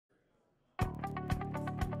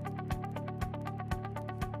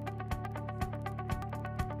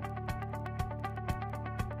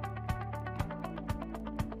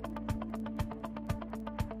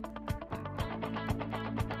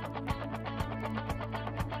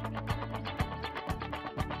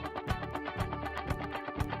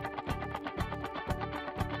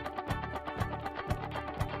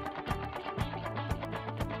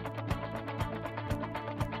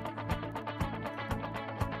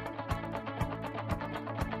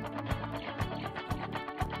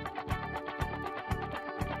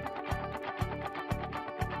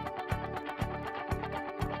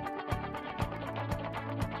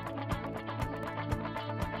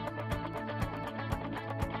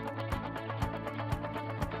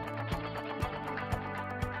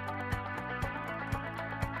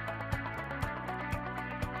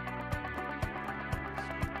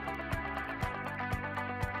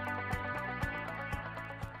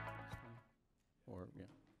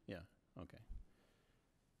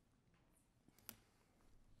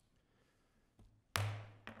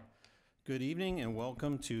Good evening and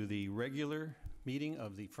welcome to the regular meeting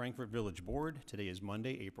of the Frankfort Village Board. Today is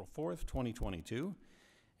Monday, April 4th, 2022.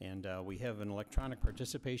 And we have an electronic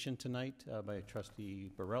participation tonight by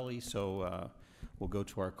Trustee Borelli. So we'll go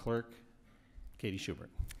to our clerk, Katie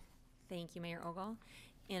Schubert. Thank you, Mayor Ogle.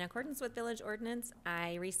 In accordance with Village Ordinance,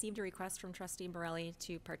 I received a request from Trustee Borelli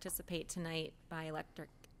to participate tonight by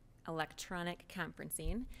electronic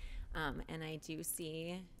conferencing. And I do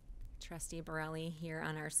see Trustee Borelli here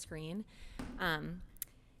on our screen.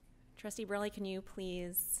 Trustee Borelli, can you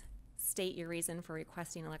please state your reason for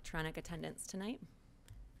requesting electronic attendance tonight?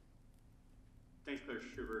 Thanks, Claire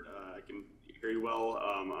Schubert. I can hear you well.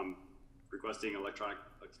 I'm requesting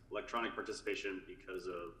electronic participation because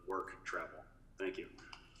of work travel. Thank you.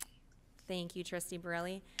 Thank you, Trustee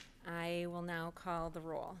Borelli. I will now call the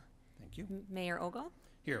roll. Thank you. Mayor Ogle?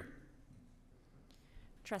 Here.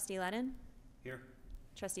 Trustee Ledden? Here.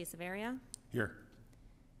 Trustee Severia? Here.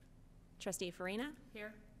 Trustee Farina?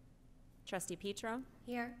 Here. Trustee Petro?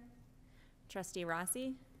 Here. Trustee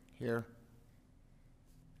Rossi? Here.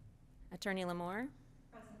 Attorney Lamore?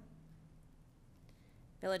 Present.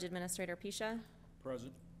 Village Administrator Pisha?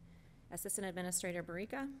 Present. Assistant Administrator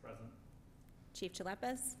Barica? Present. Chief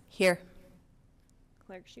Chalepis? Here.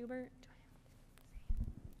 Clerk Schubert?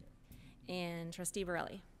 And Trustee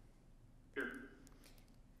Borelli? Here.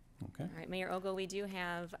 Okay. All right, Mayor Ogle, we do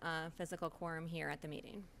have a physical quorum here at the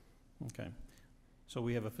meeting. Okay. So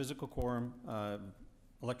we have a physical quorum.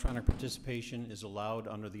 Electronic participation is allowed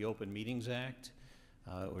under the Open Meetings Act.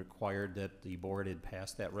 It required that the board had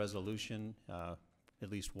passed that resolution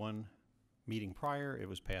at least one meeting prior. It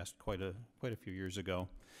was passed quite a few years ago.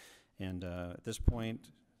 And at this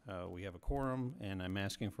point, we have a quorum, and I'm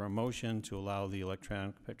asking for a motion to allow the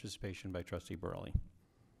electronic participation by Trustee Borelli.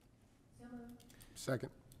 So moved.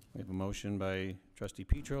 Second. We have a motion by Trustee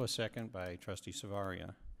Petro, a second by Trustee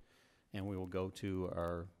Savaria. And we will go to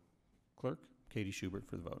our clerk, Katie Schubert,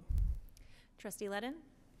 for the vote. Trustee Ledden?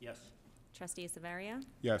 Yes. Trustee Severia?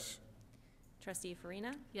 Yes. Trustee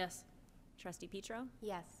Farina? Yes. Trustee Petro?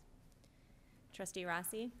 Yes. Trustee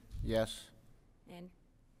Rossi? Yes. And,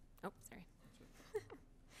 oh, sorry.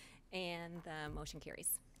 And the motion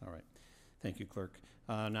carries. All right. Thank you, clerk.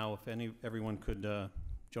 Now, if everyone could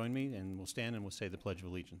join me, and we'll stand and we'll say the Pledge of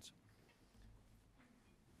Allegiance.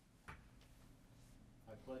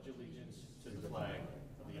 I pledge allegiance to the flag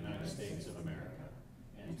of the United States of America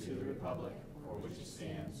and to the republic for which it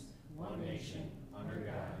stands, one nation, under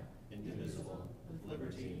God, indivisible, with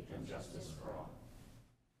liberty and justice for all.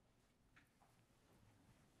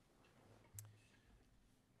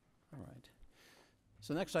 All right.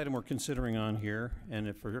 So the next item we're considering on here, and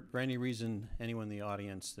if for any reason anyone in the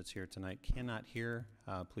audience that's here tonight cannot hear,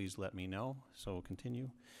 please let me know, so we'll continue.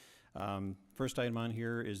 First item on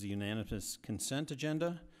here is the unanimous consent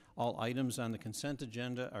agenda. All items on the consent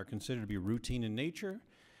agenda are considered to be routine in nature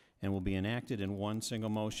and will be enacted in one single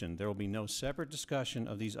motion. There will be no separate discussion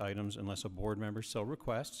of these items unless a board member so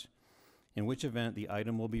requests, in which event the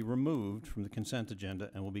item will be removed from the consent agenda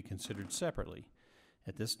and will be considered separately.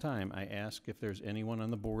 At this time, I ask if there's anyone on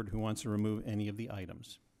the board who wants to remove any of the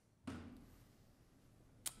items.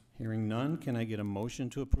 Hearing none, can I get a motion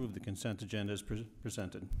to approve the consent agenda as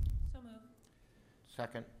presented? So moved.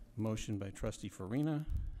 Second. Motion by Trustee Farina,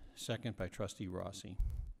 second by Trustee Rossi.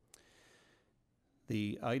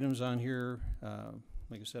 The items on here,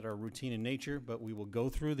 like I said, are routine in nature, but we will go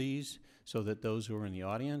through these so that those who are in the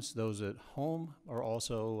audience, those at home, or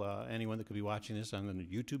also anyone that could be watching this on the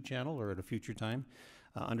YouTube channel or at a future time,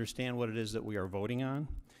 understand what it is that we are voting on.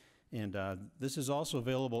 And this is also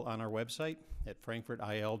available on our website at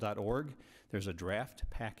frankfortil.org. There's a draft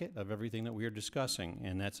packet of everything that we are discussing,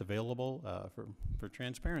 and that's available for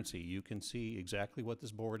transparency. You can see exactly what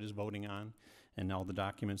this board is voting on and all the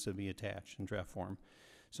documents that will be attached in draft form.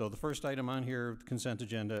 So the first item on here, consent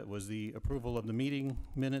agenda, was the approval of the meeting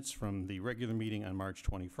minutes from the regular meeting on March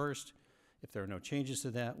 21st. If there are no changes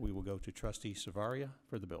to that, we will go to Trustee Savaria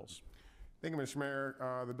for the bills. Thank you, Mr. Mayor.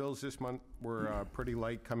 The bills this month were pretty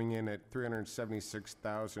light, coming in at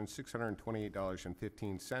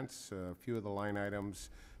 $376,628.15. A few of the line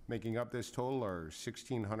items making up this total are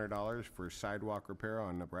 $1,600 for sidewalk repair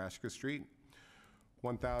on Nebraska Street,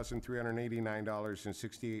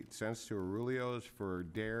 $1,389.68 to Aurelio's for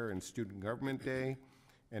DARE and Student Government Day,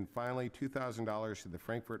 and finally $2,000 to the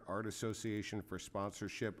Frankfort Art Association for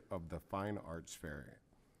sponsorship of the Fine Arts Fair.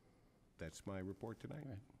 That's my report tonight. All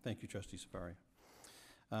right. Thank you, Trustee Savaria.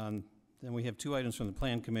 Then we have two items from the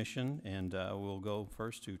Plan Commission, and we'll go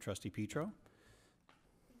first to Trustee Petro.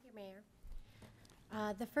 Thank you, Mayor.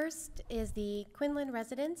 The first is the Quinlan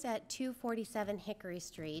residence at 247 Hickory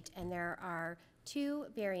Street, and there are Two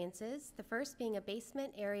variances, the first being a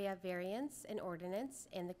basement area variance and ordinance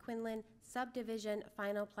and the Quinlan subdivision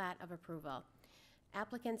final plat of approval.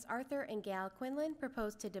 Applicants Arthur and Gal Quinlan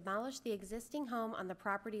propose to demolish the existing home on the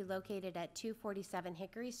property located at 247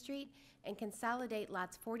 Hickory Street and consolidate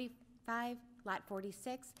lots 45, lot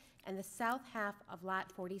 46, and the south half of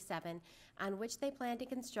lot 47, on which they plan to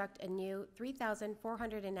construct a new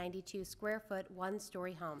 3,492 square foot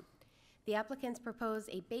one-story home. The applicants propose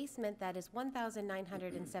a basement that is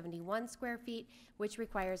 1,971 square feet, which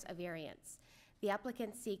requires a variance. The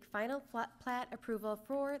applicants seek final plat approval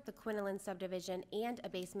for the Quinlan subdivision and a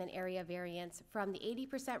basement area variance from the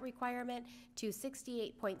 80% requirement to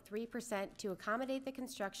 68.3% to accommodate the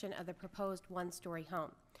construction of the proposed one-story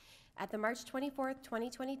home. At the March 24th,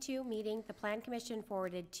 2022 meeting, the Plan Commission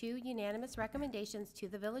forwarded 2 unanimous recommendations to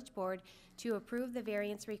the Village Board to approve the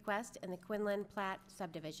variance request in the Quinlan plat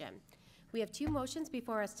subdivision. We have 2 motions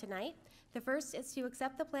before us tonight. The first is to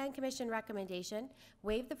accept the Plan Commission recommendation,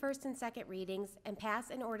 waive the first and second readings, and pass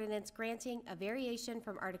an ordinance granting a variation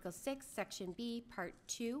from Article 6, Section B, Part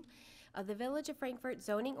 2 of the Village of Frankfort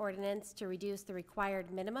zoning ordinance to reduce the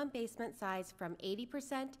required minimum basement size from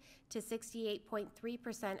 80% to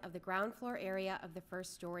 68.3% of the ground floor area of the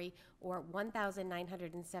first story, or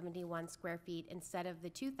 1,971 square feet, instead of the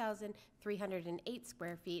 2,308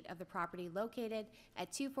 square feet of the property located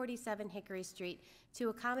at 247 Hickory Street, to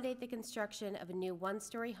accommodate the construction of a new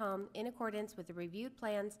one-story home in accordance with the reviewed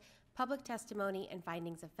plans, public testimony, and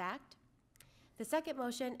findings of fact. The second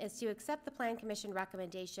motion is to accept the Plan Commission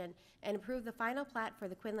recommendation and approve the final plat for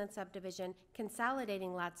the Quinlan subdivision,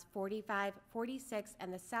 consolidating lots 45, 46,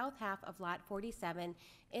 and the south half of lot 47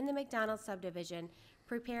 in the McDonald subdivision,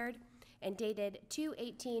 prepared and dated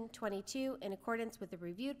 2/18/22 in accordance with the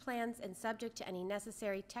reviewed plans and subject to any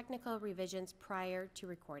necessary technical revisions prior to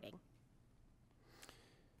recording.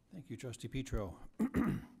 Thank you, Trustee Petro.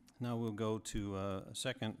 Now we'll go to a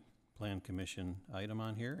second Plan Commission item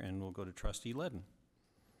on here, and we'll go to Trustee Ledden.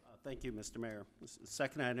 Thank you, Mr. Mayor. The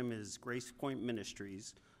second item is Grace Point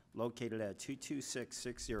Ministries, located at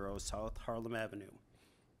 22660 South Harlem Avenue.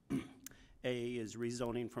 A is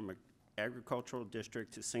rezoning from an agricultural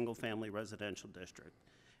district to single-family residential district,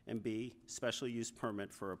 and B, special use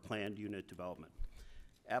permit for a planned unit development.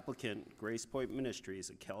 Applicant, Grace Point Ministries,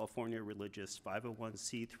 a California religious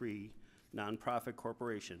 501c3 nonprofit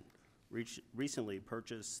corporation, recently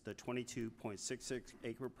purchased the 22.66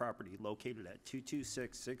 acre property located at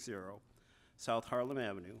 22660 South Harlem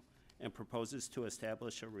Avenue and proposes to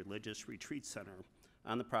establish a religious retreat center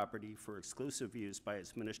on the property for exclusive use by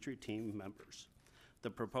its ministry team members.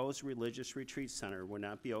 The proposed religious retreat center will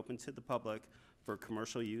not be open to the public for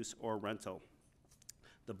commercial use or rental.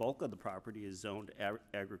 The bulk of the property is zoned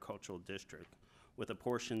agricultural district, with a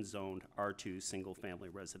portion zoned R2 single-family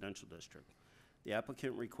residential district. The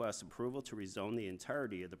applicant requests approval to rezone the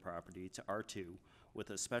entirety of the property to R2 with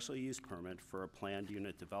a special use permit for a planned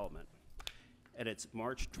unit development. At its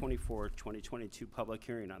March 24, 2022 public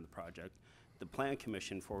hearing on the project, the Plan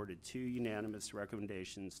Commission forwarded 2 unanimous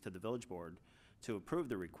recommendations to the Village Board to approve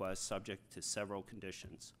the request subject to several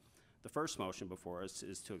conditions. The first motion before us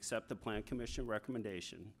is to accept the Plan Commission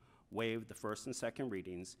recommendation, waive the first and second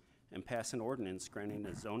readings, and pass an ordinance granting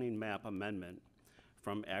a zoning map amendment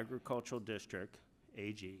from Agricultural District,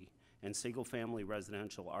 AG, and Single-Family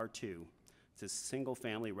Residential, R2, to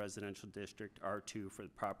Single-Family Residential District, R2, for the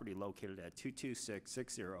property located at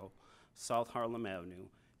 22660 South Harlem Avenue,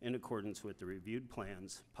 in accordance with the reviewed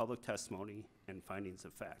plans, public testimony, and findings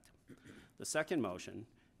of fact. The second motion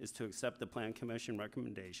is to accept the Plan Commission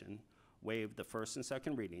recommendation, waive the first and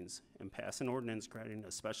second readings, and pass an ordinance granting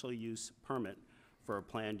a special use permit for a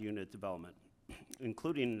planned unit development,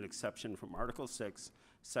 including an exception from Article 6,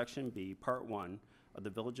 Section B, Part 1 of the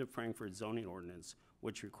Village of Frankfort zoning ordinance,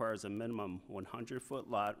 which requires a minimum 100-foot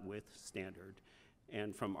lot width standard,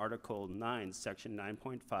 and from Article 9, Section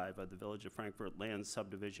 9.5 of the Village of Frankfort land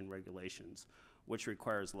subdivision regulations, which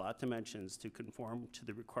requires lot dimensions to conform to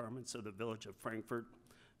the requirements of the Village of Frankfort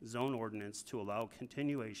zone ordinance to allow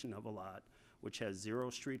continuation of a lot which has 0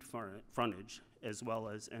 street frontage, as well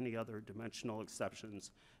as any other dimensional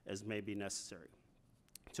exceptions as may be necessary,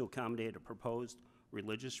 to accommodate a proposed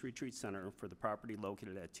religious retreat center for the property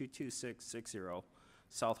located at 22660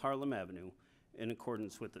 South Harlem Avenue, in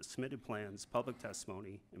accordance with the submitted plans, public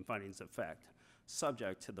testimony, and findings of fact,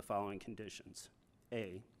 subject to the following conditions.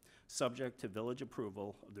 A, subject to village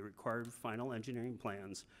approval of the required final engineering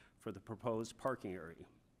plans for the proposed parking area.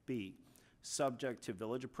 B, subject to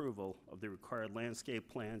village approval of the required landscape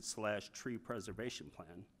plan / tree preservation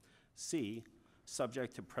plan. C,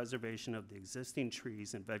 subject to preservation of the existing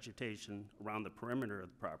trees and vegetation around the perimeter of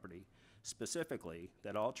the property, Specifically,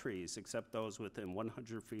 that all trees, except those within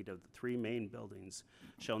 100 feet of the 3 main buildings,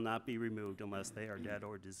 shall not be removed unless they are dead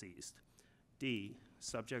or diseased. D,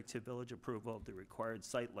 subject to village approval of the required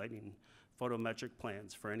site lighting photometric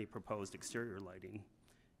plans for any proposed exterior lighting.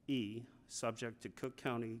 E, subject to Cook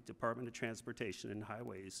County Department of Transportation and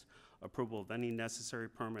Highways approval of any necessary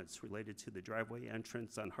permits related to the driveway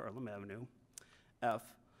entrance on Harlem Avenue. F,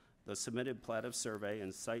 the submitted plat of survey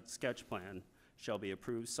and site sketch plan shall be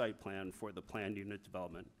approved site plan for the planned unit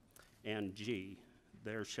development. And G,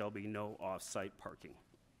 there shall be no off-site parking.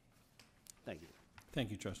 Thank you. Thank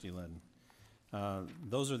you, Trustee Ledden.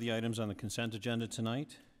 Those are the items on the consent agenda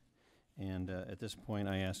tonight. And at this point,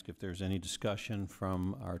 I ask if there's any discussion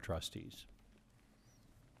from our trustees.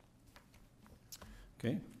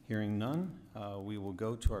 Okay, hearing none, we will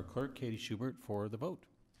go to our clerk, Katie Schubert, for the vote.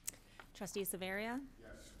 Trustee Severia?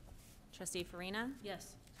 Yes. Trustee Farina?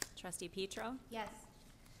 Yes. Trustee Petro? Yes.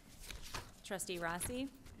 Trustee Rossi?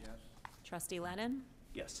 Yes. Trustee Lennon?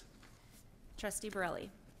 Yes. Trustee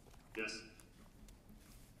Borelli? Yes.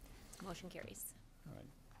 Motion carries. All right.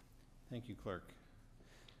 Thank you, clerk.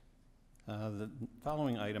 The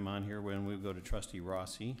following item on here, when we go to Trustee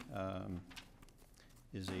Rossi,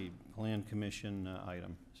 is a Plan Commission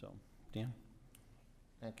item. So, Dan?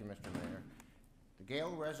 Thank you, Mr. Mayor. The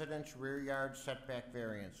Gale Residence Rear Yard Setback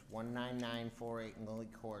Variance, 19948 Lily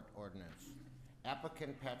Court Ordinance.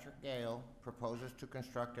 Applicant Patrick Gale proposes to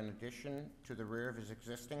construct an addition to the rear of his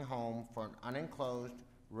existing home for an unenclosed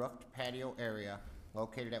roofed patio area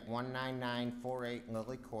located at 19948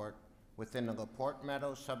 Lily Court within the LaPorte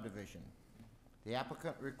Meadows subdivision. The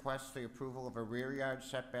applicant requests the approval of a rear yard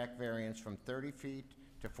setback variance from 30 feet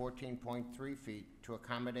to 14.3 feet to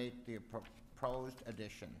accommodate the proposed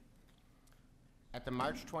addition. At the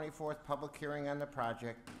March 24th public hearing on the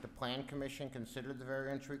project, the Plan Commission considered the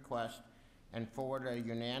variance request and forwarded a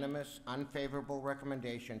unanimous unfavorable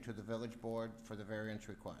recommendation to the Village Board for the variance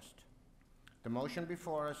request. The motion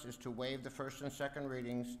before us is to waive the first and second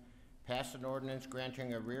readings, pass an ordinance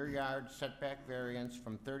granting a rear yard setback variance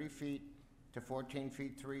from 30 feet to 14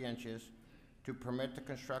 feet 3 inches to permit the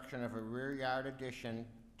construction of a rear yard addition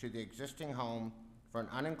to the existing home for an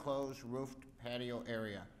unenclosed roofed patio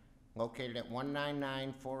area located at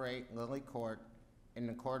 19948 Lily Court in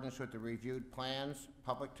accordance with the reviewed plans,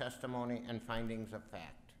 public testimony, and findings of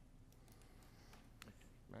fact.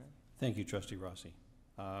 Right? Thank you, Trustee Rossi.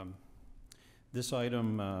 This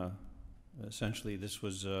item, essentially, this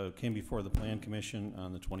was came before the Plan Commission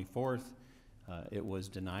on the 24th. It was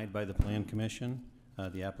denied by the Plan Commission.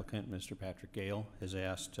 The applicant, Mr. Patrick Gale, has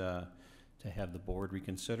asked to have the board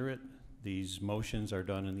reconsider it. These motions are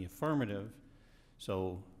done in the affirmative,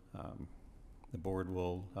 so the board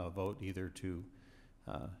will vote either to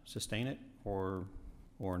sustain it or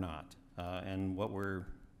not. And what we're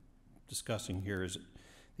discussing here is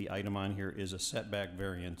the item on here is a setback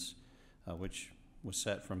variance, which was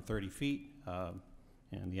set from 30 feet,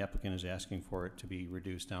 and the applicant is asking for it to be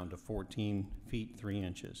reduced down to 14 feet 3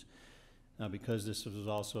 inches. Now, because this was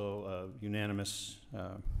also a unanimous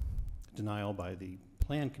denial by the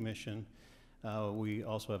Plan Commission, we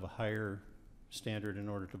also have a higher standard in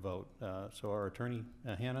order to vote. So our attorney,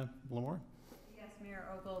 Hannah Lamore? Yes, Mayor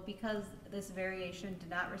Ogle, because this variation did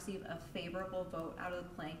not receive a favorable vote out of the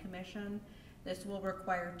Plan Commission, this will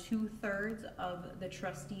require 2/3 of the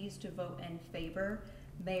trustees to vote in favor.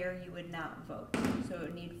 Mayor, you would not vote. So it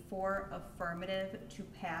would need 4 affirmative to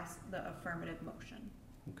pass the affirmative motion.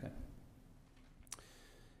 Okay.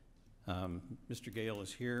 Mr. Gale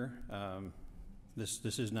is here.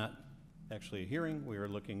 This is not actually a hearing. We are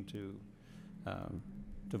looking to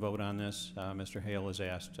vote on this. Mr. Hale has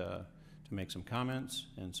asked to make some comments,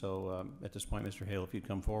 and so at this point, Mr. Hale, if you'd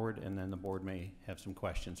come forward, and then the board may have some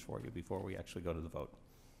questions for you before we actually go to the vote.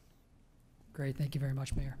 Great, thank you very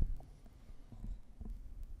much, Mayor.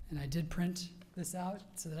 And I did print this out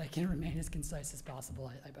so that I can remain as concise as possible,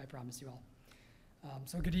 I promise you all.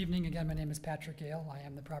 So good evening, again, my name is Patrick Gale. I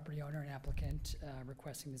am the property owner and applicant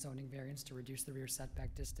requesting the zoning variance to reduce the rear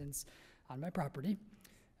setback distance on my property.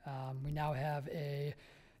 We now have a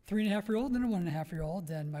 3.5-year-old and a 1.5-year-old,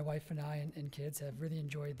 and my wife and I and kids have really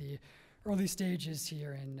enjoyed the early stages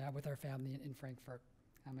here with our family in Frankfort.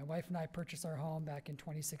 My wife and I purchased our home back in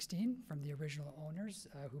 2016 from the original owners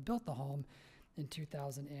who built the home in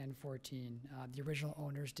 2014. The original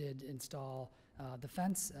owners did install the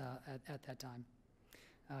fence at that time.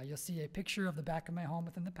 You'll see a picture of the back of my home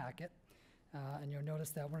within the packet, and you'll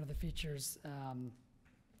notice that one of the features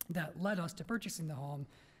that led us to purchasing the home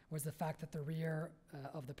was the fact that the rear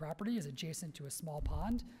of the property is adjacent to a small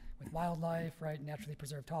pond with wildlife, right, naturally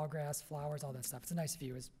preserved tall grass, flowers, all that stuff. It's a nice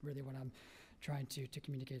view is really what I'm trying to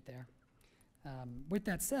communicate there. With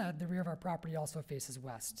that said, the rear of our property also faces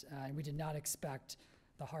west, and we did not expect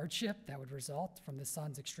the hardship that would result from the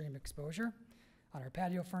sun's extreme exposure on our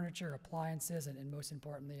patio furniture, appliances, and most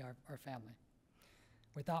importantly, our family.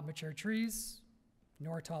 Without mature trees,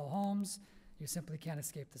 nor tall homes, you simply can't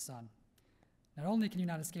escape the sun. Not only can you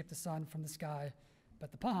not escape the sun from the sky,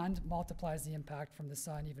 but the pond multiplies the impact from the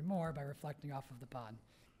sun even more by reflecting off of the pond.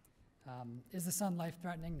 Is the sun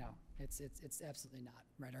life-threatening? No, it's absolutely not,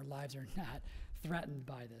 right? Our lives are not threatened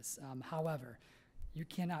by this. However, you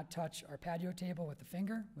cannot touch our patio table with a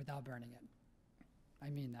finger without burning it. I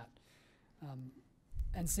mean that.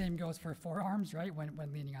 And same goes for forearms, right,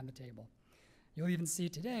 when leaning on the table. You'll even see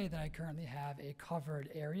today that I currently have a covered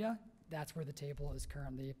area. That's where the table is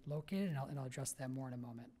currently located, and I'll address that more in a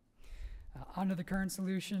moment. Onto the current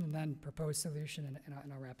solution and then proposed solution, and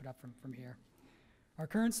I'll wrap it up from here. Our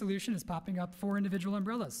current solution is popping up 4 individual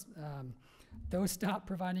umbrellas. Those stop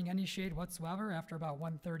providing any shade whatsoever after about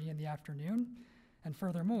 1:30 in the afternoon. And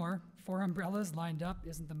furthermore, 4 umbrellas lined up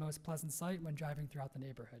isn't the most pleasant sight when driving throughout the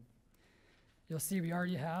neighborhood. You'll see we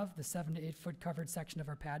already have the 7 to 8 foot covered section of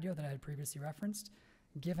our patio that I had previously referenced.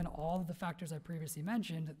 Given all of the factors I previously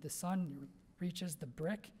mentioned, the sun reaches the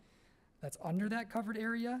brick that's under that covered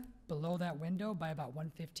area below that window by about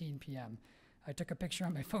 1:15 p.m. I took a picture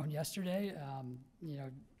on my phone yesterday,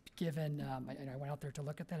 given, I went out there to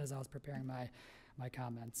look at that as I was preparing my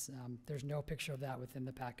comments. There's no picture of that within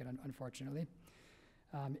the packet, unfortunately.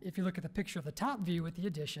 If you look at the picture of the top view with the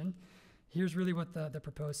addition, here's really what the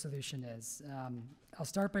proposed solution is. I'll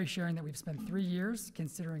start by sharing that we've spent 3 years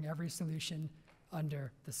considering every solution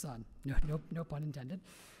under the sun. No pun intended.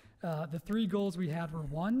 The 3 goals we had were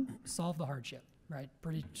 1, solve the hardship, right?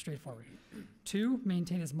 Pretty straightforward. 2,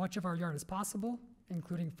 maintain as much of our yard as possible,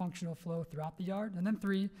 including functional flow throughout the yard. And then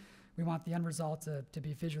 3, we want the end result to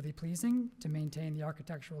be visually pleasing, to maintain the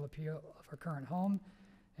architectural appeal of our current home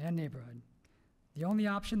and neighborhood. The only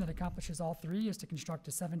option that accomplishes all 3 is to construct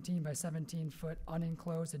a 17 by 17 foot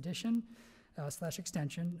unenclosed addition /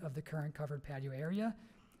 extension of the current covered patio area.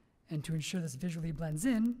 And to ensure this visually blends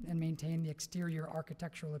in and maintain the exterior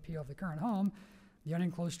architectural appeal of the current home, the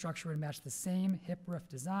unenclosed structure would match the same hip roof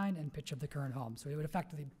design and pitch of the current home. So it would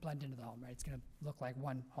effectively blend into the home, right? It's gonna look like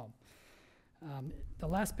one home. The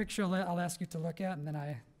last picture I'll ask you to look at, and then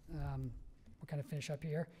we'll kind of finish up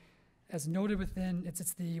here. As noted within,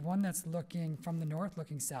 it's the one that's looking from the north,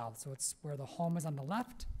 looking south. So it's where the home is on the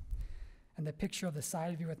left, and the picture of the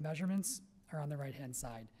side view with measurements are on the right-hand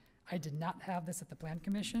side. I did not have this at the Plan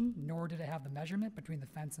Commission, nor did I have the measurement between the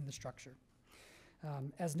fence and the structure.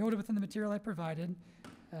 As noted within the material I provided,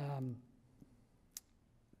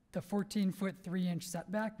 the 14-foot 3-inch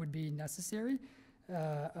setback would be necessary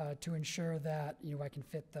to ensure that I can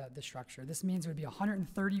fit the structure. This means it would be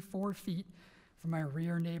 134 feet from my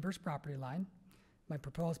rear neighbor's property line. My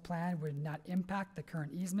proposed plan would not impact the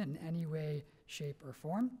current easement in any way, shape, or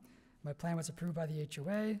form. My plan was approved by the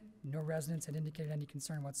HOA. No residents had indicated any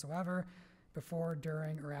concern whatsoever before,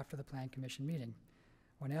 during, or after the Plan Commission meeting.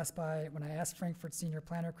 When I asked Frankfort Senior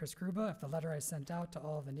Planner Chris Gruba if the letter I sent out to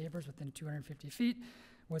all of the neighbors within 250 feet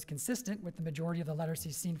was consistent with the majority of the letters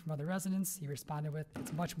he's seen from other residents, he responded with,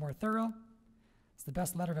 "It's much more thorough. It's the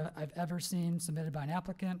best letter I've ever seen submitted by an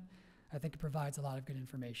applicant. I think it provides a lot of good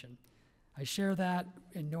information." I share that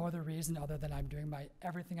in no other reason other than I'm doing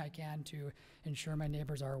everything I can to ensure my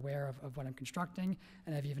neighbors are aware of what I'm constructing,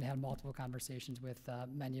 and I've even had multiple conversations with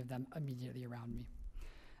many of them immediately around me.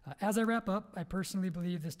 As I wrap up, I personally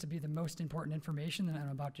believe this to be the most important information that I'm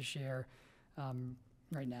about to share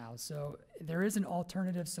right now. So there is an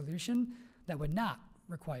alternative solution that would not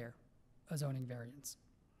require a zoning variance.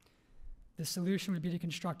 The solution would be to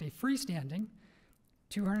construct a freestanding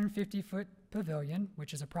 250-foot pavilion,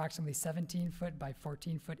 which is approximately 17 foot by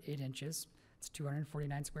 14 foot 8 inches. It's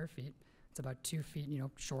 249 square feet. It's about 2 feet,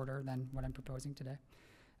 shorter than what I'm proposing today.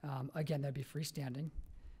 Again, that'd be freestanding.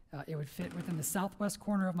 It would fit within the southwest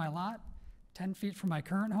corner of my lot, 10 feet from my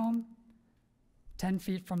current home, 10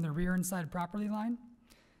 feet from the rear and side property line.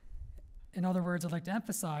 In other words, I'd like to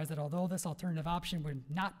emphasize that although this alternative option would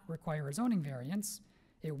not require a zoning variance,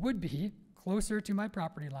 it would be closer to my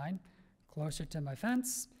property line, closer to my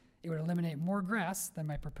fence. It would eliminate more grass than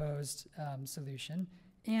my proposed solution,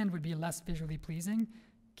 and would be less visually pleasing,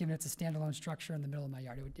 given it's a standalone structure in the middle of my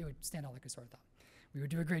yard. It would stand out like a sore thumb. We would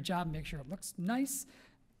do a great job and make sure it looks nice,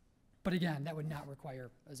 but again, that would not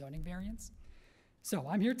require a zoning variance. So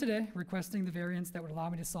I'm here today requesting the variance that would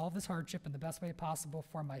allow me to solve this hardship in the best way possible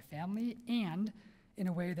for my family, and in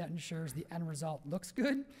a way that ensures the end result looks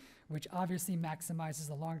good, which obviously maximizes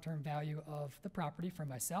the long-term value of the property for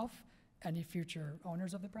myself, any future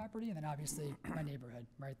owners of the property, and then obviously my neighborhood,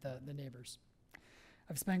 right, the neighbors.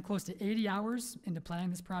 I've spent close to 80 hours into planning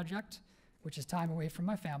this project, which is time away from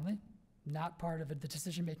my family, not part of the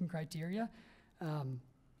decision-making criteria.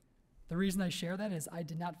 The reason I share that is I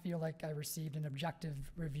did not feel like I received an objective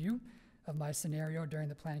review of my scenario during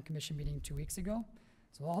the Planning Commission meeting 2 weeks ago.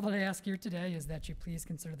 So all that I ask here today is that you please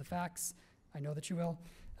consider the facts, I know that you will,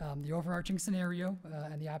 the overarching scenario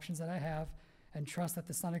and the options that I have, and trust that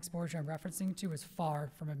the sun exposure I'm referencing to is far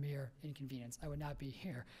from a mere inconvenience. I would not be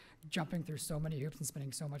here jumping through so many hoops and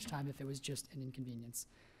spending so much time if it was just an inconvenience.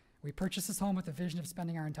 We purchased this home with the vision of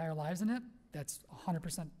spending our entire lives in it. That's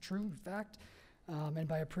 100% true, in fact. And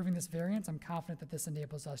by approving this variance, I'm confident that this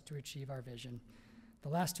enables us to achieve our vision. The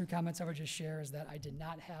last two comments I would just share is that I did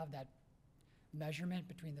not have that measurement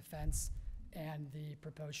between the fence and the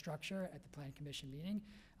proposed structure at the Planning Commission meeting.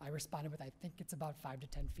 I responded with, I think it's about 5 to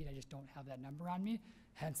 10 feet. I just don't have that number on me.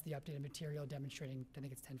 Hence the updated material demonstrating, I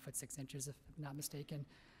think it's 10 foot 6 inches, if I'm not mistaken.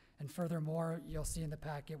 And furthermore, you'll see in the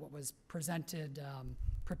packet what was presented,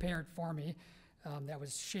 prepared for me, that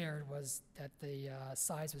was shared was that the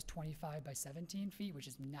size was 25 by 17 feet, which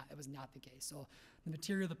is not, it was not the case. So the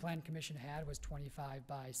material the Plan Commission had was 25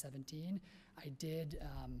 by 17. I did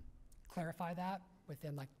clarify that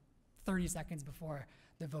within like 30 seconds before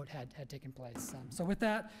the vote had taken place. So with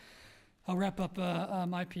that, I'll wrap up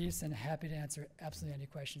my piece and happy to answer absolutely any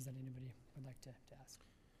questions that anybody would like to ask.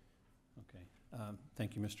 Okay.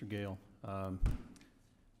 Thank you, Mr. Gale.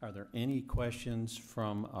 Are there any questions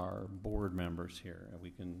from our board members here?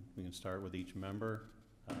 We can start with each member.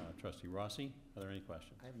 Trustee Rossi, are there any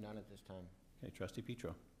questions? I have none at this time. Okay, Trustee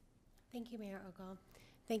Petro. Thank you, Mayor Ogle.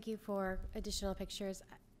 Thank you for additional pictures.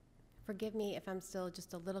 Forgive me if I'm still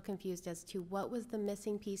just a little confused as to what was the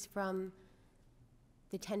missing piece from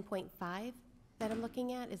the 10.5 that I'm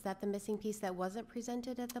looking at? Is that the missing piece that wasn't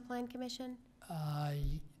presented at the Plan Commission?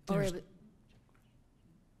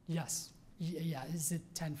 Yes. Yeah, is it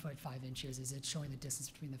 10 foot 5 inches? Is it showing the distance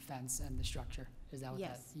between the fence and the structure? Is that what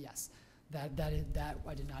Yes. that? Yes. That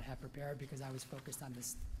I did not have prepared because I was focused on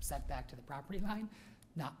this setback to the property line,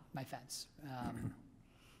 not my fence.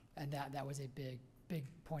 And that was a big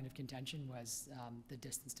point of contention was the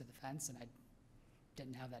distance to the fence, and I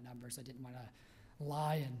didn't have that number, so I didn't want to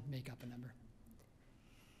lie and make up a number.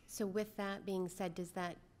 So with that being said, does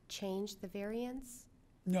that change the variance?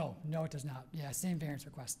 No, it does not. Yeah, same variance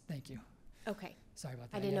request. Thank you. Okay. Sorry about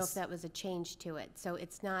that. I didn't know if Yes. that was a change to it. So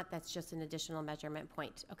it's not, that's just an additional measurement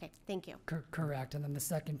point. Okay, thank you. Correct. And then the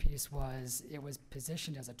second piece was it was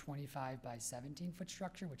positioned as a 25 by 17 foot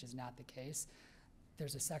structure, which is not the case.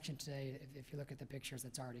 There's a section today, if you look at the pictures,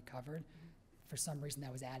 that's already covered. For some reason,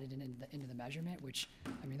 that was added into the measurement, which,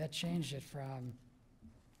 I mean, that changed it from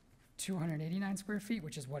 289 square feet,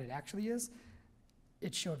 which is what it actually is.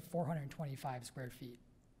 It showed 425 square feet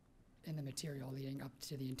in the material leading up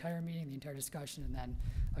to the entire meeting, the entire discussion, and then,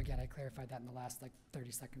 again, I clarified that in the last, 30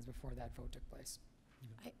 seconds before that vote took place.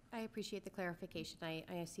 I appreciate the clarification.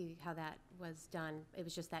 I see how that was done. It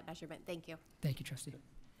was just that measurement. Thank you. Thank you, Trustee.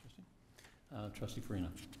 Trustee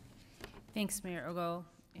Farina. Thanks, Mayor Ogle,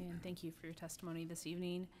 and thank you for your testimony this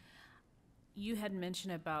evening. You had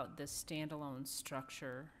mentioned about the standalone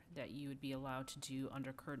structure that you would be allowed to do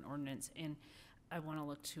under current ordinance, and I want to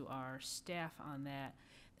look to our staff on that.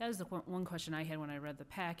 That was the one question I had when I read the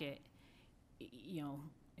packet. You know,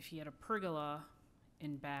 if he had a pergola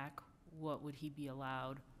in back, what would he be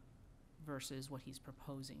allowed versus what he's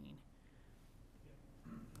proposing?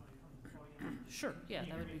 Sure, yeah,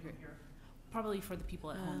 that would be great. Probably for the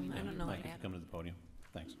people at home. I don't know. Mike, if you come to the podium.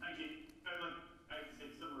 Thanks. Thank you. I have the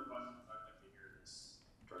same similar questions. I'd like to hear this.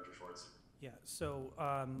 Director Schwartz. Yeah, so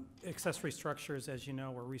accessory structures, as you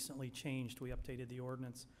know, were recently changed. We updated the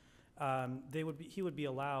ordinance. He would be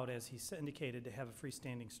allowed, as he indicated, to have a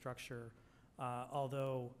freestanding structure,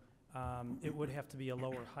 although it would have to be a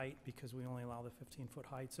lower height because we only allow the 15-foot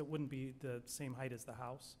height. So it wouldn't be the same height as the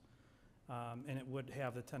house. And it would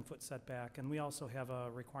have the 10-foot setback. And we also have a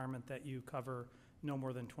requirement that you cover no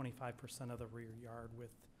more than 25% of the rear yard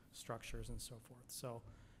with structures and so forth. So,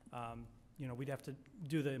 you know, we'd have to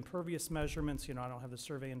do the impervious measurements. You know, I don't have the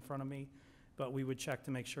survey in front of me, but we would check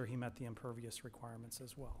to make sure he met the impervious requirements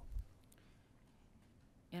as well.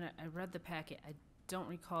 And I read the packet. I don't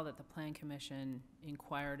recall that the Plan Commission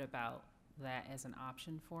inquired about that as an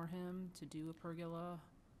option for him to do a pergola.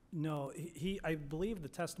 No, I believe the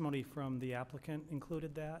testimony from the applicant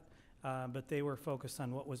included that, but they were focused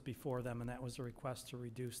on what was before them, and that was a request to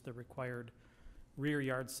reduce the required rear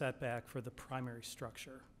yard setback for the primary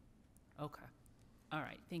structure. Okay. All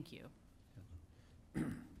right, thank you.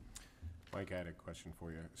 Mike, I had a question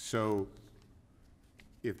for you. So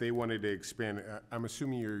if they wanted to expand, I'm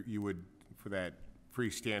assuming you would, for that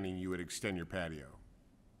freestanding, you would extend your patio.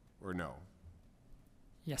 or no?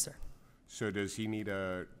 Yes, sir. So does he need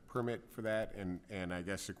a permit for that? And I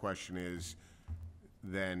guess the question is,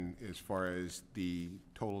 then, as far as the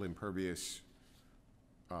total impervious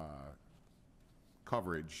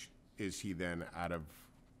coverage, is he then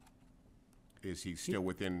is he still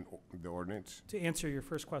within the ordinance? To answer your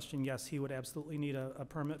first question, yes, he would absolutely need a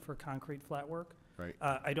permit for concrete flat work. Right.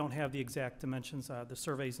 I don't have the exact dimensions, the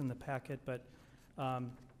survey's in the packet, but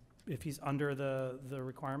if he's under the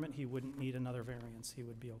requirement, he wouldn't need another variance, he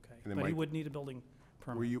would be okay. And then But he Mike- would need a building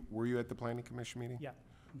permit. Were you at the planning commission meeting? Yeah.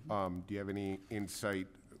 Do you have any insight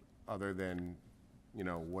other than,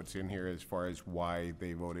 what's in here as far as why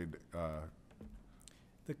they voted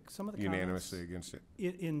Some of the unanimously comments, against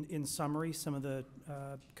it? in summary, some of the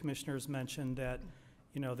commissioners mentioned that,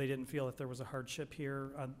 they didn't feel that there was a hardship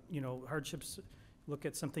here. Hardships look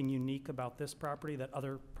at something unique about this property that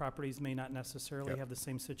other properties may not necessarily Yep. have the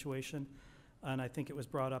same situation. And I think it was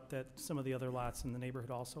brought up that some of the other lots in the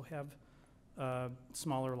neighborhood also have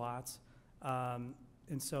smaller lots.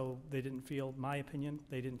 And so they didn't feel, my opinion,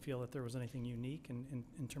 they didn't feel that there was anything unique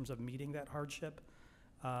in terms of meeting that hardship.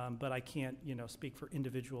 But I can't, speak for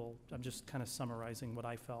individual, I'm just kind of summarizing what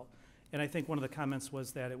I felt. And I think one of the comments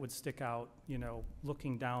was that it would stick out,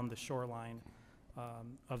 looking down the shoreline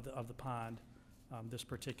of the pond. This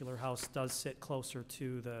particular house does sit closer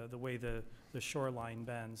to the way the shoreline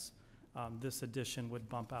bends. This addition would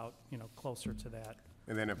bump out, closer to that.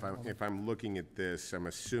 And then if I'm looking at this, I'm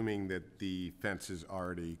assuming that the fence is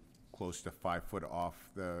already close to 5 foot off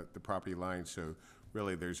the property line, so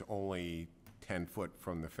really there's only 10 foot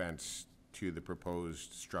from the fence to the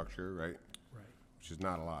proposed structure, right? Right. Which is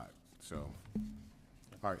not a lot, so.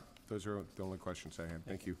 All right, those are the only questions I had.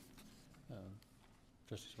 Thank you.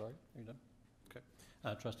 Trustee Savari, are you done?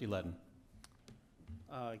 Okay. Trustee Ledden.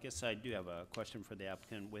 I guess I do have a question for the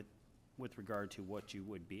applicant with regard to what you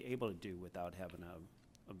would be able to do without having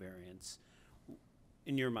a variance.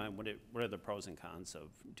 In your mind, what are the pros and cons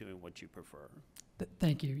of doing what you prefer?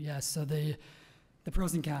 Thank you. Yes. So the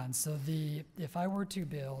pros and cons. So if I were to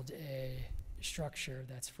build a structure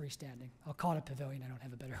that's freestanding, I'll call it a pavilion. I don't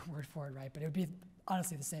have a better word for it, right? But it would be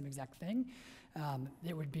honestly the same exact thing.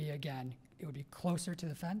 It would be, again, it would be closer to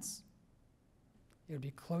the fence. It would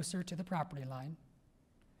be closer to the property line.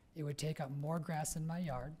 It would take up more grass in my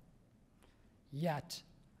yard. Yet,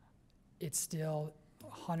 it still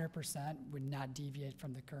 100% would not deviate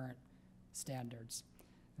from the current standards.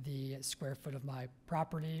 The square foot of my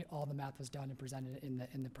property, all the math was done and presented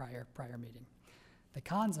in the prior meeting. The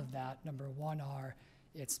cons of that, number one, are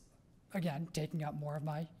it's, again, taking up more of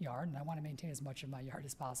my yard, and I want to maintain as much of my yard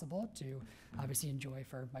as possible to obviously enjoy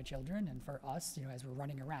for my children and for us, as we're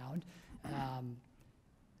running around.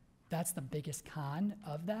 That's the biggest con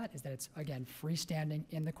of that, is that it's, again, freestanding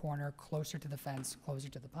in the corner, closer to the fence, closer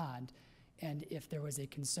to the pond. And if there was a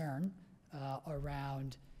concern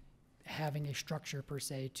around having a structure, per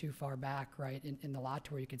se, too far back, right, in the lot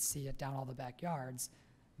to where you could see it down all the backyards,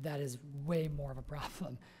 that is way more of a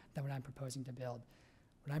problem than what I'm proposing to build.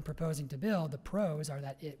 What I'm proposing to build, the pros are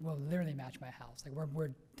that it will literally match my house. Like,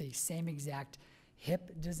 we're the same exact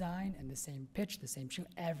hip design and the same pitch, the same shoe,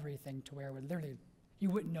 everything, to where it would literally, you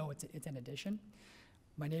wouldn't know it's an addition.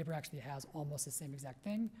 My neighbor actually has almost the same exact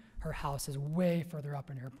thing. Her house is way further up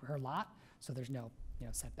in her lot, so there's no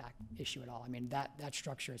setback issue at all. I mean, that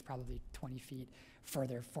structure is probably 20 feet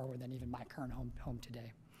further forward than even my current home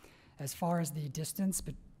today. As far as the distance,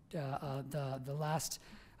 but the last,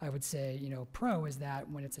 I would say, pro is that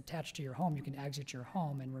when it's attached to your home, you can exit your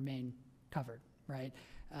home and remain covered, right?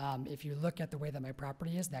 If you look at the way that my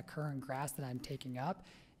property is, that current grass that I'm taking up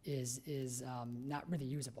is not really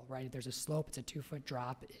usable, right? There's a slope, it's a 2-foot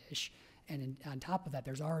drop-ish, and on top of that,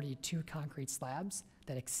 there's already 2 concrete slabs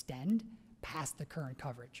that extend past the current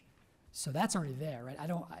coverage. So that's already there, right?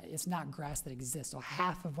 It's not grass that exists. So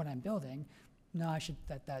half of what I'm building, no, I should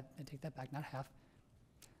I take that back, not half.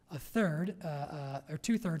 A third, or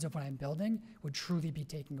 2/3 of what I'm building would truly be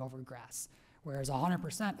taking over grass, whereas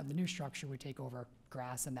 100% of the new structure would take over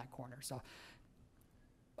grass in that corner. So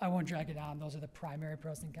I won't drag it on. Those are the primary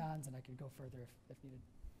pros and cons, and I could go further if needed.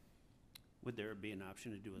 Would there be an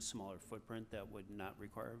option to do a smaller footprint that would not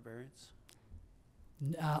require a variance?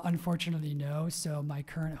 Unfortunately, no. So my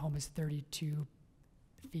current home is 32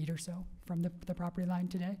 feet or so from the property line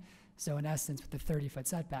today. So in essence, with the 30-foot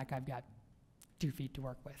setback, I've got 2 feet to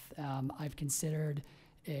work with. I've considered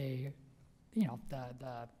an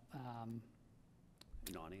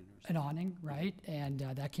awning, right? And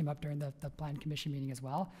that came up during the Plan Commission meeting as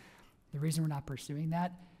well. The reason we're not pursuing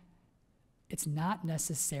that, it's not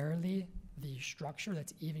necessarily the structure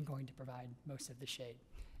that's even going to provide most of the shade.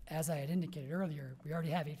 As I had indicated earlier, we already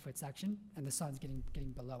have 8-foot section, and the sun's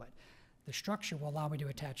getting below it. The structure will allow me to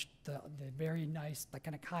attach the very nice, like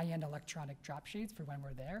kind of high-end electronic drop shades for when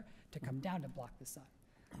we're there to come down to block the sun.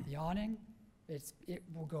 The awning, it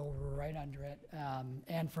will go right under it,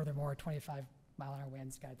 and furthermore, 25-mile-an-hour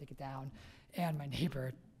winds, gotta take it down. And my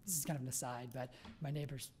neighbor, this is kind of an aside, but my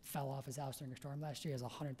neighbor fell off his house during a storm last year. He has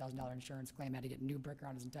a $100,000 insurance claim, had to get new brick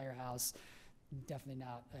around his entire house. Definitely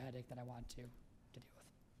not a headache that I want to deal with.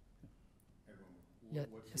 Yeah,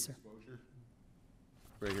 yes, sir. Exposure?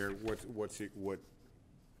 Right here, what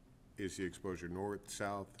is the exposure, north,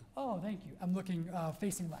 south? Oh, thank you. I'm looking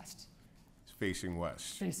facing west. It's facing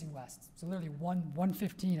west. Facing west. So literally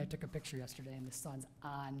 1:15, I took a picture yesterday, and the sun's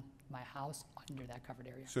on my house under that covered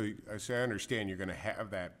area. So I understand you're gonna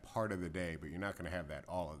have that part of the day, but you're not gonna have that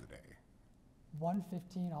all of the day.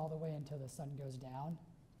 1:15 all the way until the sun goes down.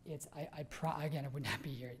 Again, I would not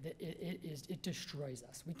be here. It destroys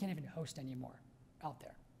us. We can't even host anymore out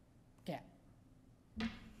there. Can't.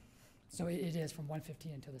 So it is from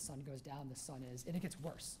 1:15 until the sun goes down, the sun is, and it gets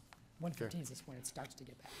worse. 1:15 is just when it starts to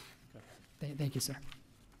get bad. Okay. Thank you, sir.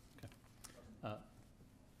 Okay.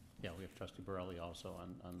 Yeah, we have Trustee Borelli also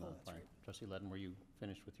on the line. right. Trustee Ledden, were you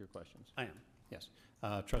finished with your questions? I am. Yes.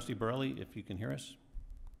 Trustee Borelli, if you can hear us,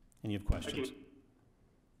 and you have questions?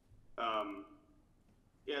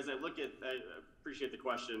 Yeah, as I look at, I appreciate the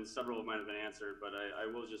questions. Several of them might have been answered, but I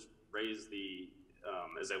will just raise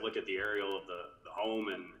as I look at the aerial of the home,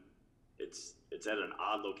 and it's at an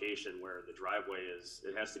odd location where the driveway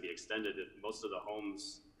it has to be extended. Most of the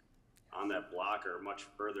homes on that block are much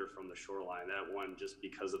further from the shoreline. That one, just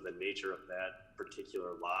because of the nature of that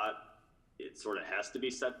particular lot, it sort of has to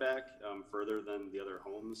be set back further than the other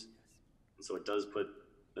homes. And so it does put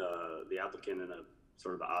the applicant in a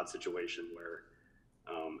sort of odd situation where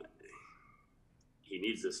he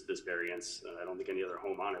needs this variance. I don't think any other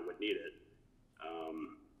home on it would need it.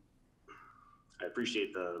 I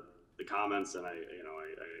appreciate the comments, and I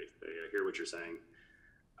hear what you're saying.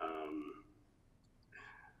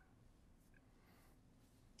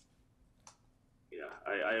 Yeah,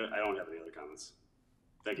 I don't have any other comments.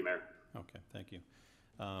 Thank you, Mayor. Okay, thank you.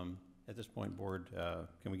 At this point, Board,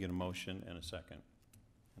 can we get a motion and a second?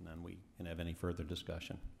 And then we can have any further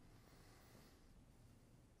discussion.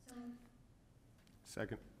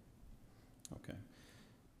 Second. Okay.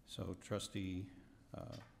 So Trustee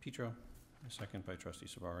Petro, a second by Trustee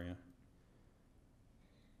Savaria.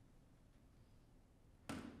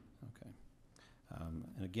 Okay.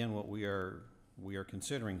 And again, what we are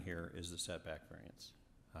considering here is the setback variance.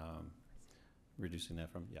 Reducing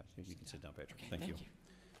that from, yeah, you can sit down, Patrick. Okay, Thank you.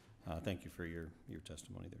 Thank you for your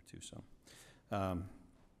testimony there too.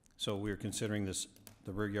 So we're considering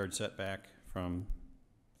the rear yard setback from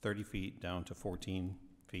 30 feet down to 14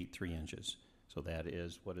 feet 3 inches. So that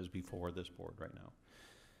is what is before this board right now.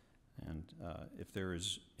 And if there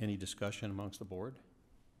is any discussion amongst the board,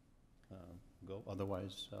 go.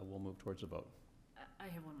 Otherwise, we'll move towards a vote. I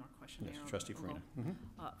have one more question. Yes, Mayor. Trustee I'll go.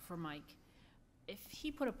 Farina. For Mike, if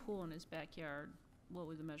he put a pool in his backyard, what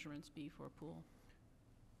would the measurements be for a pool?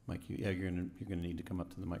 Mike, you're gonna need to come up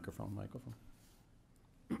to the microphone.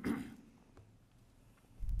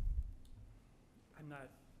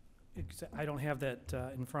 I don't have that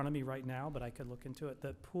in front of me right now, but I could look into it.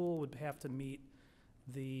 The pool would have to meet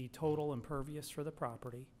the total impervious for the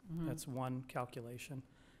property. Mhm. That's one calculation.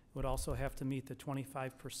 It would also have to meet the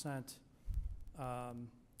 25%,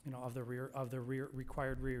 of the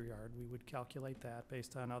required rear yard. We would calculate that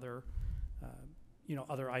based on other,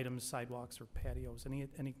 other items, sidewalks or patios,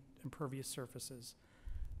 any impervious surfaces.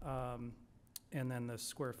 And then the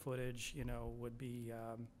square footage, would be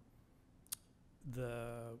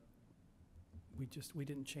we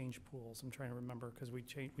didn't change pools. I'm trying to remember because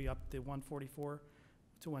we upped the 144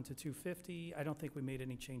 to went to 250. I don't think we made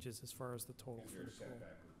any changes as far as the total for the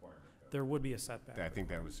pool. There would be a setback. I think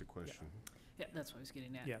that was the question. Yeah, that's what I was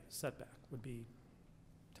getting at. Yeah, setback would be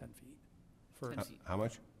 10 feet. For 10 feet. How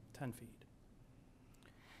much? 10 feet.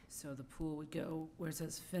 So the pool would go where it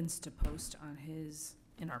says fence to post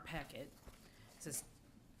in our packet. It says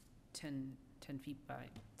 10 feet by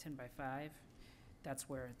 10 by 5. That's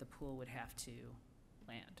where the pool would have to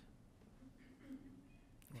land.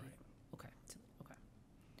 Right. Okay.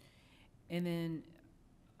 And then,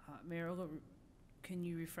 Mayor Ogle, can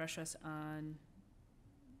you refresh us on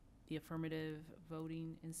the affirmative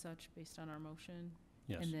voting and such based on our motion?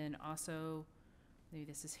 Yes. And then also, maybe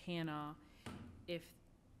this is Hannah,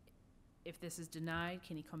 if this is denied,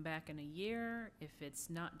 can he come back in a year? If it's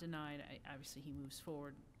not denied, obviously he moves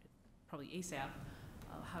forward, probably ASAP.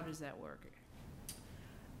 How does that work?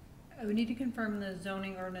 I would need to confirm the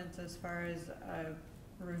zoning ordinance as far as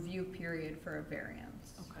review period for a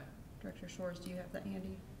variance. Okay. Director Shores, do you have that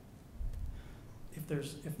handy? If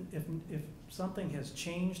there's, if something has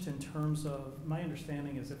changed in terms of, my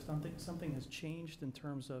understanding is if something has changed in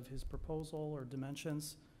terms of his proposal or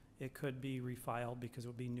dimensions, it could be refiled because it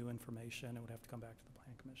would be new information. It would have to come back to the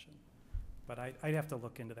Plan Commission. But I'd have to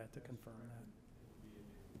look into that to confirm that.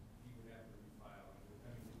 He would have to refile.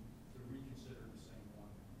 I mean, to reconsider the same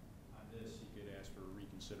one on this, he could ask for a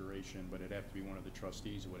reconsideration, but it'd have to be one of the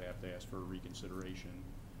trustees who would have to ask for a reconsideration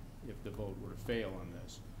if the vote were to fail on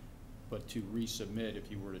this. But to resubmit, if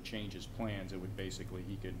he were to change his plans, it would basically,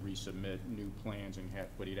 he could resubmit new plans and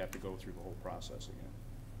but he'd have to go through the whole process again.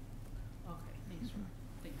 Okay, thanks,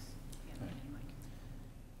 thanks, Hannah and Mike.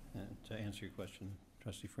 And to answer your question,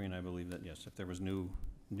 Trustee Frein, I believe that, yes, if there was new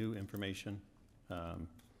information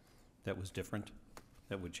that was different,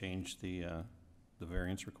 that would change the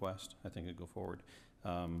variance request, I think it'd go forward.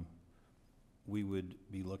 We would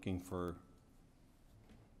be looking for,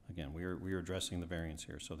 again, we are addressing the variance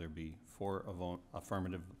here, so there'd be 4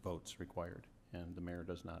 affirmative votes required, and the mayor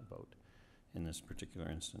does not vote in this particular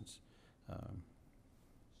instance. So a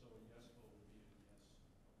yes vote would be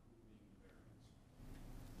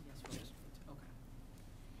a yes approving the variance. Yes, okay.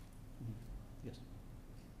 Yes.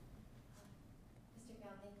 Mr.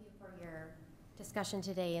 Gale, thank you for your discussion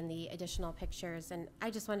today and the additional pictures. And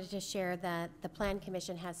I just wanted to share that the Plan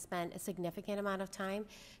Commission has spent a significant amount of time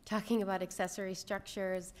talking about accessory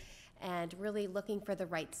structures and really looking for the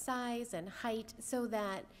right size and height so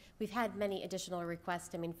that we've had many additional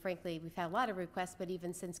requests. I mean, frankly, we've had a lot of requests, but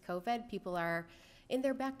even since COVID, people are in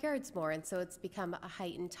their backyards more. And so it's become a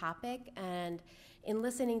heightened topic. And in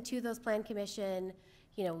listening to those Plan Commission,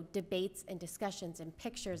 you know, debates and discussions and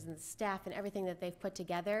pictures and the staff and everything that they've put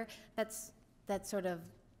together, that sort of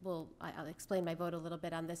I'll explain my vote a little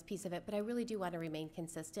bit on this piece of it, but I really do want to remain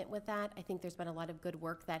consistent with that. I think there's been a lot of good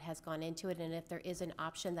work that has gone into it, and if there is an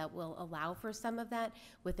option that will allow for some of that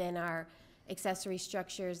within our accessory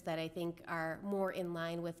structures that I think are more in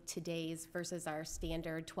line with today's versus our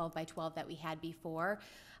standard 12 by 12 that we had before.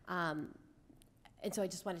 And so I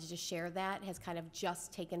just wanted to just share that has kind of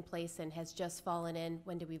just taken place and has just fallen in.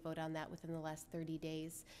 When did we vote on that? Within the last 30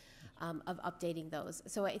 days. Of updating those.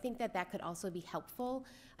 So I think that could also be helpful.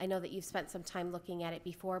 I know that you've spent some time looking at it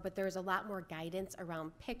before, but there's a lot more guidance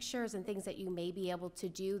around pictures and things that you may be able to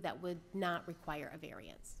do that would not require a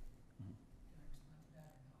variance.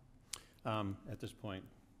 At this point,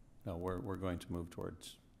 no, we're going to move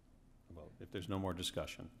towards a vote, if there's no more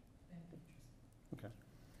discussion. Okay.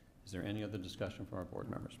 Is there any other discussion from our board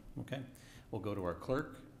members? Okay. We'll go to our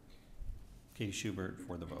clerk, Katie Schubert,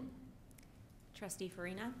 for the vote. Trustee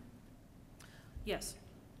Farina? Yes.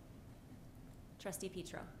 Trustee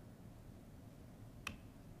Petro?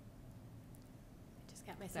 Just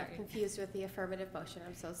got myself Sorry. confused with the affirmative motion.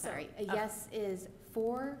 I'm so sorry. A yes is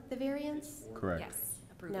for the variance? Correct. Yes,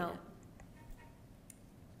 approving No.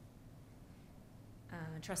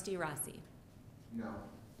 it. Trustee Rossi? No.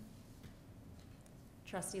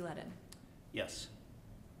 Trustee Ledden? Yes.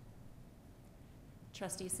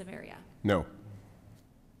 Trustee Severia? No.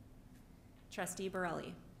 Trustee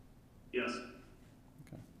Borelli? Yes.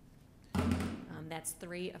 That's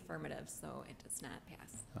 3 affirmatives, so it does not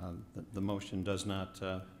pass. The motion does not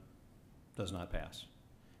pass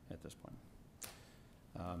at this point.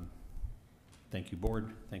 Thank you,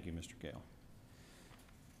 board. Thank you, Mr. Gale.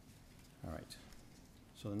 All right.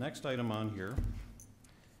 So the next item on here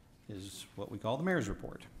is what we call the mayor's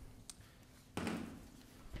report.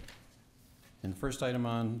 And the first item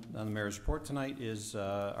on the mayor's report tonight is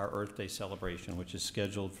our Earth Day celebration, which is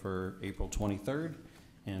scheduled for April 23rd.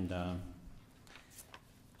 And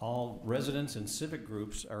all residents and civic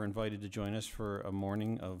groups are invited to join us for a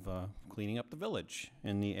morning of cleaning up the village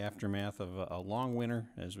in the aftermath of a long winter.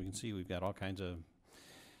 As we can see, we've got all kinds of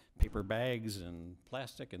paper bags and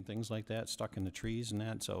plastic and things like that stuck in the trees and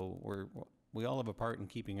that. So we all have a part in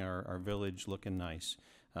keeping our village looking nice.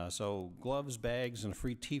 So gloves, bags, and a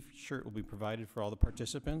free t-shirt will be provided for all the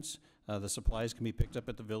participants. The supplies can be picked up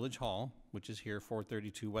at the Village Hall, which is here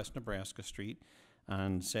 432 West Nebraska Street,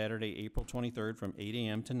 on Saturday, April 23rd from 8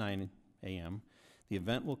 a.m. to 9 a.m. The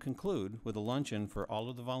event will conclude with a luncheon for all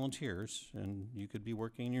of the volunteers, and you could be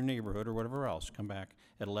working in your neighborhood or whatever else. Come back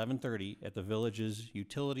at 11:30 at the village's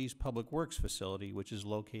Utilities Public Works facility, which is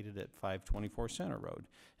located at 524 Center Road.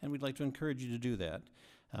 And we'd like to encourage you to do that.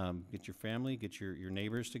 Get your family, get your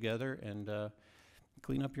neighbors together, and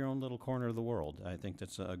clean up your own little corner of the world. I think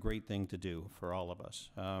that's a great thing to do for all of us.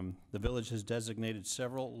 The village has designated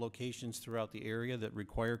several locations throughout the area that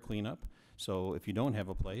require cleanup. So if you don't have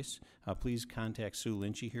a place, please contact Sue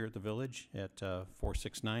Lynchy here at the Village at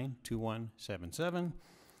 469-2177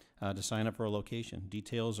 to sign up for a location.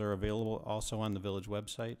 Details are available also on the Village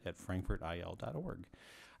website at frankfortil.org.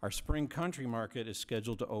 Our Spring Country Market is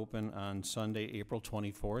scheduled to open on Sunday, April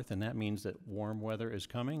 24th, and that means that warm weather is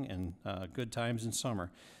coming and good times in summer.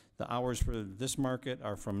 The hours for this market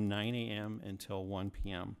are from 9 a.m. until 1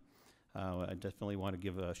 p.m. I definitely want to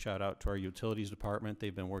give a shout out to our utilities department.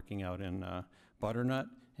 They've been working out in Butternut,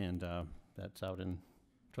 and that's out in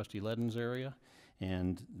Trustee Ledden's area,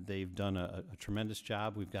 and they've done a tremendous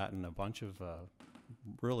job. We've gotten a bunch of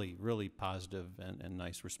really positive and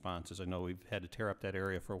nice responses. I know we've had to tear up that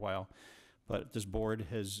area for a while, but this board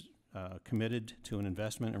has committed to an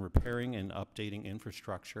investment in repairing and updating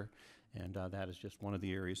infrastructure, and that is just one of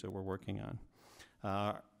the areas that we're working on.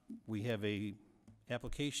 We have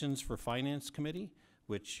applications for Finance Committee,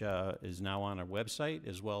 which is now on our website,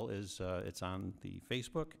 as well as it's on the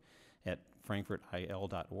Facebook at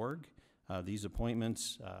frankfortil.org. These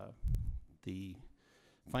appointments, the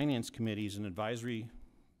Finance Committee is an advisory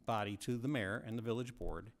body to the mayor and the village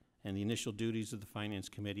board, and the initial duties of the Finance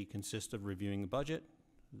Committee consist of reviewing the budget,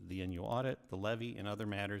 the annual audit, the levy, and other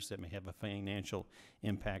matters that may have a financial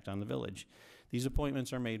impact on the village. These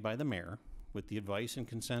appointments are made by the mayor with the advice and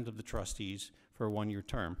consent of the trustees for a one-year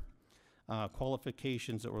term.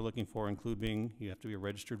 Qualifications that we're looking for include you have to be a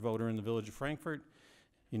registered voter in the Village of Frankfort,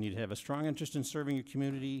 you need to have a strong interest in serving your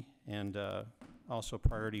community, and also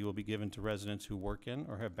priority will be given to residents who work in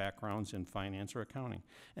or have backgrounds in finance or accounting.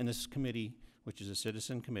 And this committee, which is a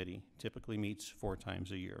citizen committee, typically meets 4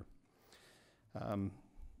 times a year.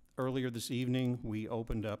 Earlier this evening, we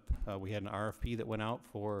opened up, we had an RFP that went out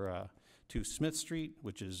for 2 Smith Street,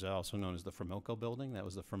 which is also known as the Framilco Building. That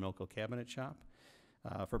was the Framilco Cabinet Shop.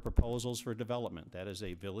 For proposals for development. That is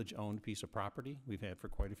a village-owned piece of property we've had for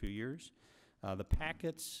quite a few years. The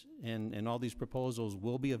packets and all these proposals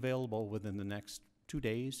will be available within the next 2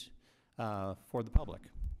 days for the public.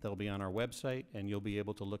 They'll be on our website, and you'll be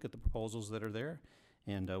able to look at the proposals that are there,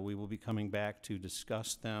 and we will be coming back to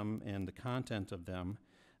discuss them and the content of them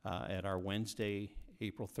at our Wednesday,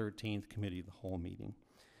 April 13th Committee of the Whole meeting.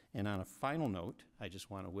 And on a final note, I just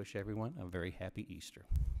want to wish everyone a very happy Easter.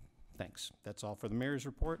 Thanks. That's all for the mayor's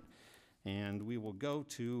report, and we will go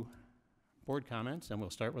to board comments, and we'll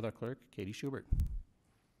start with our clerk, Katie Schubert.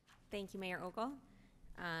 Thank you, Mayor Ogle.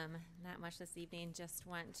 Not much this evening. Just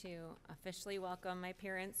want to officially welcome my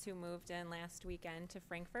parents who moved in last weekend to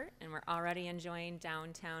Frankfort, and we're already enjoying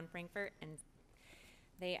downtown Frankfort, and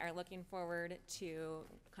they are looking forward to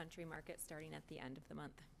Country Market starting at the end of the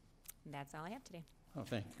month. And that's all I have today. Oh,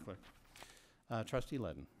 thank you, clerk. Trustee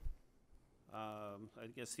Ledden. I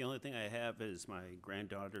guess the only thing I have is my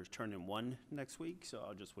granddaughter's turning 1 next week, so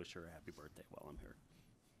I'll just wish her a happy birthday while I'm here.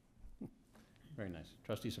 Very nice.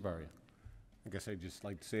 Trustee Savaria. I guess I'd just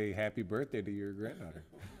like to say happy birthday to your granddaughter.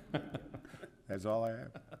 That's all I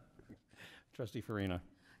have. Trustee Farina.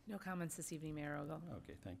 No comments this evening, Mayor Ogle.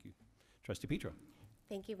 Okay, thank you. Trustee Petro.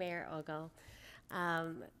 Thank you, Mayor Ogle.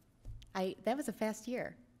 That was a fast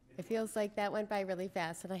year. It feels like that went by really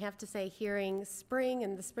fast, and I have to say, hearing spring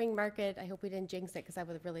and the spring market, I hope we didn't jinx it, because I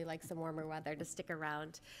would really like some warmer weather to stick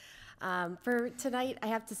around. For tonight, I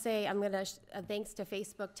have to say, I'm going to, thanks to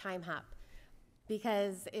Facebook Time Hop,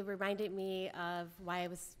 because it reminded me of why I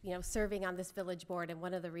was, serving on this village board, and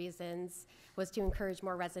one of the reasons was to encourage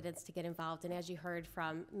more residents to get involved. And as you heard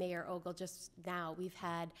from Mayor Ogle just now, we've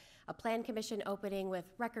had a plan commission opening with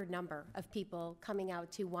record number of people coming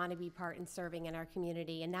out to want to be part in serving in our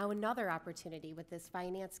community, and now another opportunity with this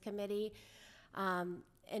finance committee.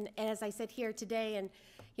 And as I sit here today and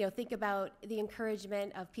think about the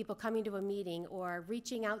encouragement of people coming to a meeting or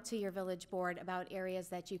reaching out to your village board about areas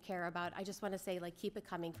that you care about, I just want to say, keep it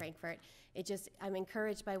coming, Frankfort. I'm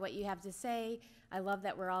encouraged by what you have to say. I love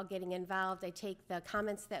that we're all getting involved. I take the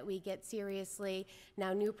comments that we get seriously.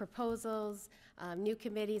 Now new proposals, new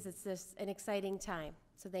committees, it's just an exciting time.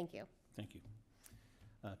 So thank you. Thank you.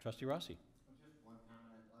 Trustee Rossi. Just one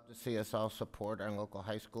comment. I'd love to see us all support our local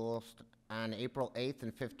high schools. On April 8th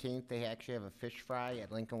and 15th, they actually have a fish fry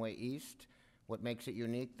at Lincoln Way East. What makes it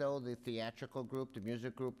unique, though, the theatrical group, the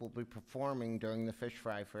music group, will be performing during the fish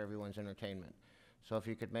fry for everyone's entertainment. So if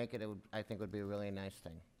you could make it, I think it would be a really nice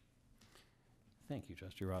thing. Thank you,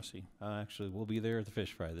 Trustee Rossi. Actually, we'll be there at the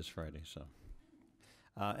fish fry this Friday. So,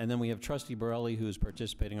 and then we have Trustee Borelli, who is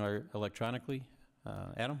participating electronically.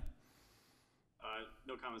 Adam?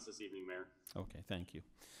 No comments this evening, Mayor. Okay, thank you.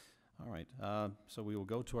 All right, so we will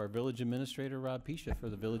go to our Village Administrator, Rob Pisha, for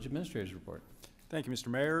the Village Administrator's Report. Thank you, Mr.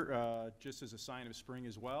 Mayor. Just as a sign of spring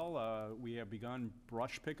as well, we have begun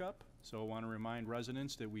brush pickup. So I want to remind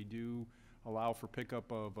residents that we do allow for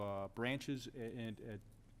pickup of branches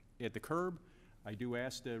at the curb. I do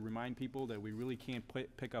ask to remind people that we really can't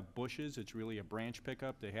pick up bushes. It's really a branch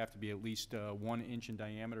pickup. They have to be at least 1 inch in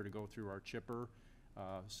diameter to go through our chipper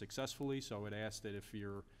successfully. So I would ask that if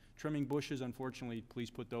you're trimming bushes, unfortunately, please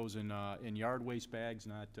put those in yard waste bags,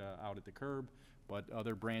 not out at the curb. But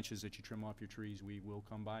other branches that you trim off your trees, we will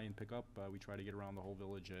come by and pick up. We try to get around the whole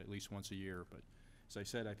village at least once a year. But as I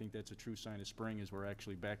said, I think that's a true sign of spring, is we're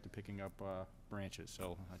actually back to picking up branches.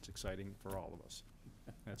 So that's exciting for all of us.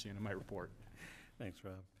 That's the end of my report. Thanks,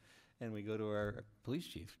 Rob. And we go to our police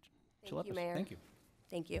chief. Thank you, Mayor. Thank you.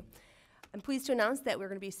 Thank you. I'm pleased to announce that we're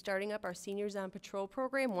going to be starting up our Seniors on Patrol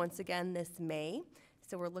program once again this May.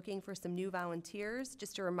 So we're looking for some new volunteers.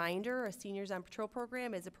 Just a reminder, a Seniors on Patrol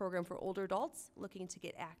program is a program for older adults looking to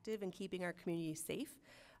get active and keeping our community safe.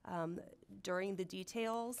 During the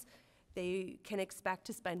details, they can expect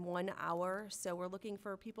to spend 1 hour. So we're looking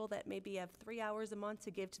for people that maybe have 3 hours a month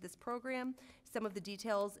to give to this program. Some of the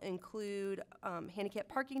details include handicap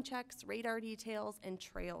parking checks, radar details, and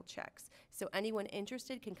trail checks. So anyone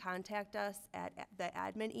interested can contact us at the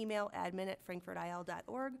admin email,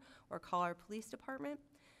 admin@frankfortil.org, or call our police department.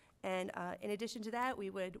 And in addition to that, we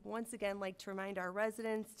would once again like to remind our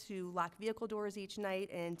residents to lock vehicle doors each night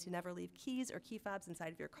and to never leave keys or key fobs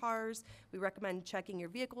inside of your cars. We recommend checking your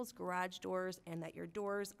vehicle's garage doors and that your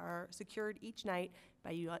doors are secured each night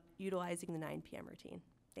by utilizing the 9 p.m. routine.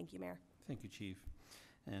 Thank you, Mayor. Thank you, Chief.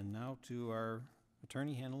 And now to our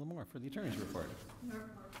attorney, Hannah Lamore, for the attorney's report. No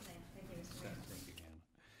report tonight. Thank you, Mr. Mayor. Thank you, Hannah.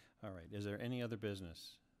 All right, is there any other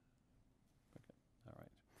business? Okay, all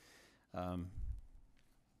right.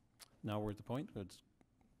 Now we're at the point where it's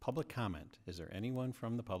public comment. Is there anyone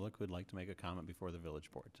from the public who would like to make a comment before the village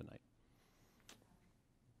board tonight?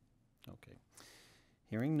 Okay.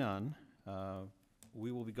 Hearing none,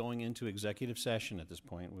 we will be going into executive session at this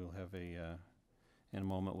point. We'll have in a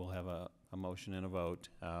moment, we'll have a motion and a vote.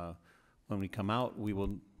 When we come out, we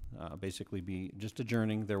will basically be just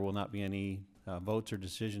adjourning. There will not be any votes or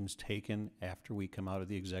decisions taken after we come out of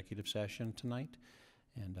the executive session tonight.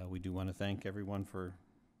 And we do want to thank everyone for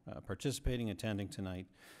participating, attending tonight.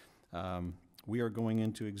 We are going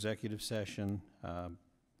into executive session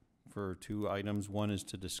for 2 items. One is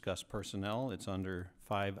to discuss personnel. It's under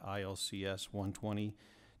 5 ILCS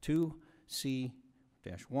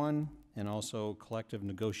 122C-1, and also collective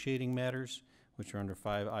negotiating matters, which are under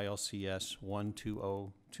 5 ILCS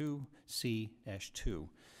 1202C-2.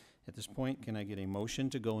 At this point, can I get a motion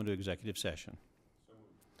to go into executive session?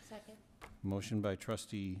 Second. Motion by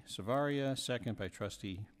Trustee Savaria, second by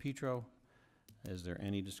Trustee Petro. Is there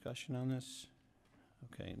any discussion on this?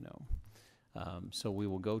 Okay, no. So we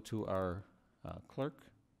will go to our clerk,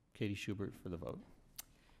 Katie Schubert, for the vote.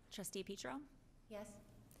 Trustee Petro? Yes.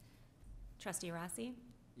 Trustee Rossi?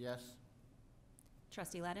 Yes.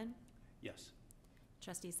 Trustee Ledden? Yes.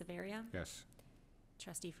 Trustee Savaria? Yes.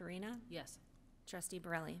 Trustee Farina? Yes. Trustee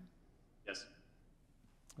Borelli? Yes.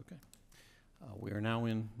 Okay. We are now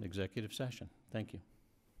in executive session. Thank you.